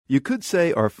You could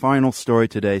say our final story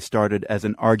today started as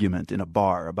an argument in a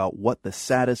bar about what the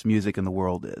saddest music in the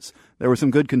world is. There were some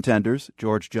good contenders: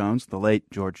 George Jones, the late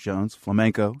George Jones,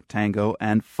 flamenco, tango,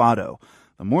 and fado.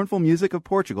 The mournful music of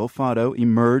Portugal, fado,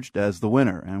 emerged as the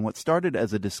winner, and what started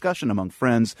as a discussion among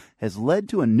friends has led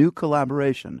to a new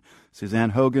collaboration. Suzanne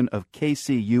Hogan of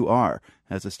KCUR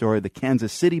has a story of the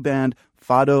Kansas City band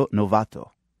Fado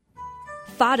Novato.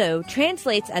 Fado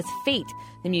translates as fate.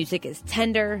 The music is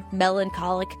tender,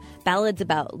 melancholic, ballads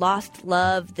about lost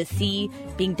love, the sea,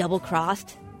 being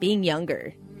double-crossed, being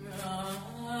younger.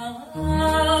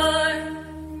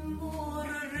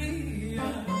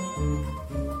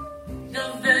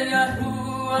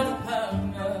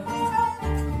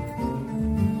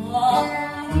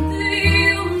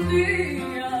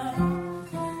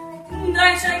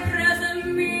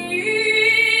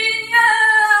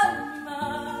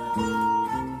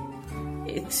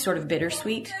 It's sort of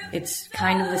bittersweet. It's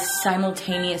kind of this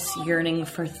simultaneous yearning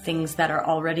for things that are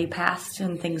already past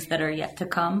and things that are yet to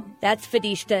come. That's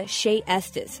fadista Shea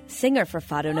Estes, singer for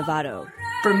Fado Novato.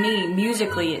 For me,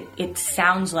 musically, it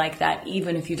sounds like that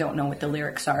even if you don't know what the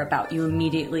lyrics are about. You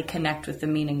immediately connect with the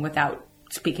meaning without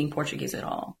speaking Portuguese at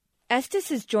all.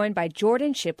 Estes is joined by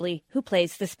Jordan Shipley, who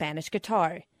plays the Spanish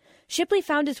guitar. Shipley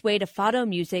found his way to fado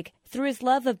music through his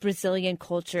love of Brazilian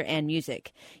culture and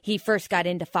music. He first got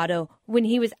into fado when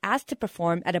he was asked to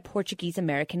perform at a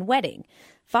Portuguese-American wedding.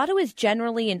 Fado is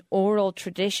generally an oral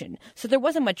tradition, so there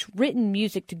wasn't much written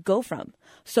music to go from.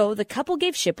 So the couple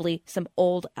gave Shipley some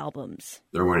old albums.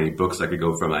 There weren't any books I could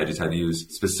go from. I just had to use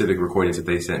specific recordings that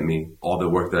they sent me. All the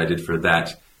work that I did for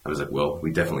that, I was like, well,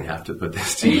 we definitely have to put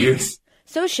this to use.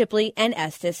 So Shipley and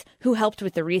Estes, who helped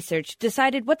with the research,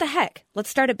 decided, what the heck, let's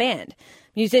start a band.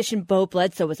 Musician Bo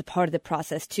Bledsoe was a part of the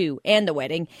process too, and the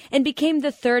wedding, and became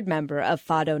the third member of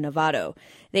Fado Novato.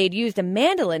 They had used a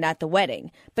mandolin at the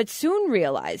wedding, but soon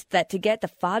realized that to get the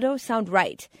fado sound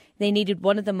right, they needed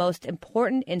one of the most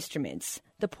important instruments,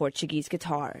 the Portuguese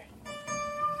guitar.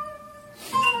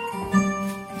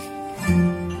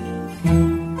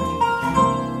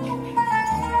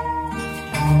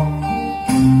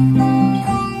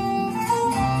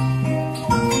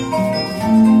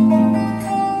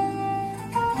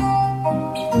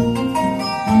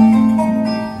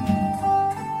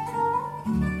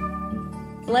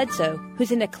 Bledsoe,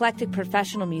 who's an eclectic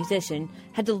professional musician,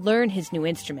 had to learn his new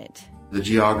instrument. The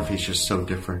geography is just so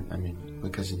different,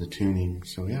 because of the tuning.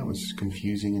 So yeah, it was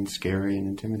confusing and scary and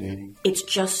intimidating. It's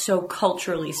just so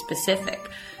culturally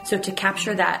specific. So to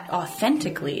capture that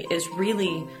authentically is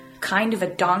really kind of a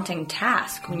daunting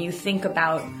task when you think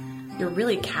about you're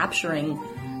really capturing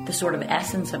the sort of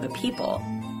essence of a people.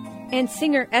 And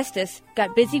singer Estes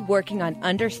got busy working on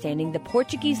understanding the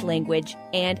Portuguese language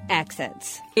and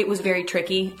accents. It was very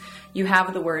tricky. You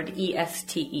have the word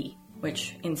este,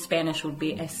 which in Spanish would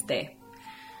be este.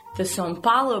 The São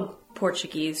Paulo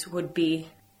Portuguese would be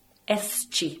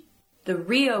este. The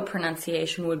Rio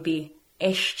pronunciation would be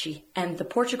este. And the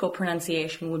Portugal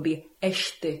pronunciation would be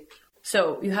este.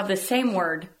 So you have the same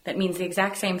word that means the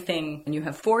exact same thing, and you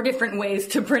have 4 different ways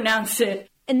to pronounce it.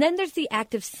 And then there's the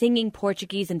act of singing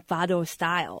Portuguese in fado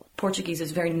style. Portuguese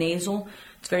is very nasal.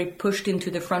 It's very pushed into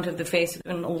the front of the face.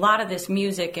 And a lot of this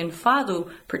music in fado,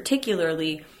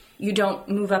 particularly, you don't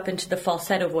move up into the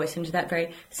falsetto voice, into that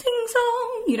very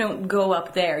sing-song. You don't go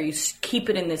up there. You keep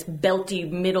it in this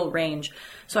belty middle range.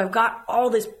 So I've got all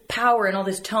this power and all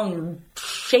this tone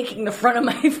shaking the front of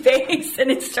my face.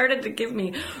 And it started to give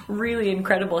me really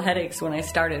incredible headaches when I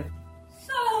started.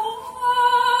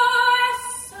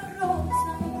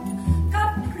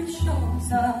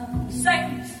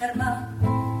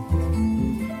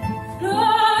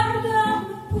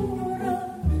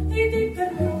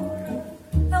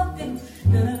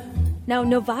 Now,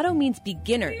 Novato means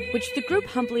beginner, which the group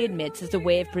humbly admits is a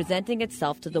way of presenting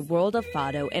itself to the world of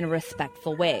fado in a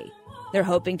respectful way. They're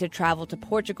hoping to travel to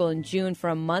Portugal in June for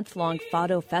a month-long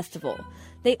fado festival.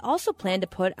 They also plan to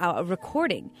put out a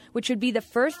recording, which would be the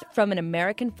first from an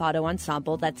American fado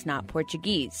ensemble that's not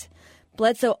Portuguese.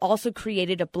 Bledsoe also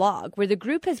created a blog where the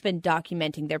group has been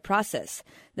documenting their process.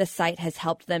 The site has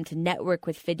helped them to network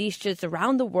with fadistas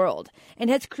around the world and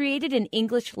has created an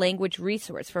English language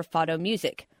resource for fado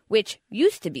music, which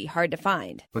used to be hard to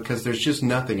find. Because there's just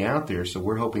nothing out there, so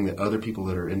we're hoping that other people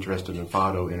that are interested in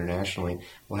fado internationally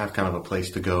will have kind of a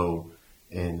place to go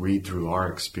and read through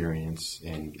our experience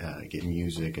and get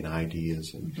music and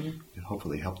ideas and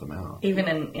hopefully help them out. Even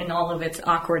in all of its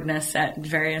awkwardness at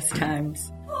various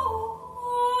times.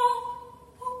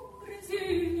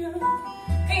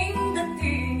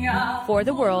 For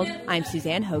The World, I'm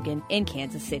Suzanne Hogan in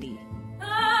Kansas City.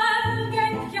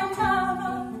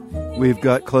 We've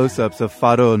got close-ups of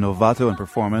Fado Novato in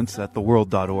performance at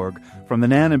theworld.org. From the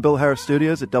Nan and Bill Harris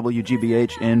studios at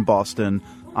WGBH in Boston,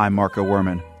 I'm Marco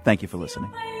Werman. Thank you for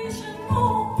listening.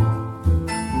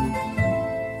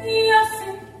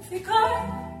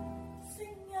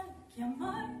 Señal que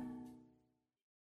amar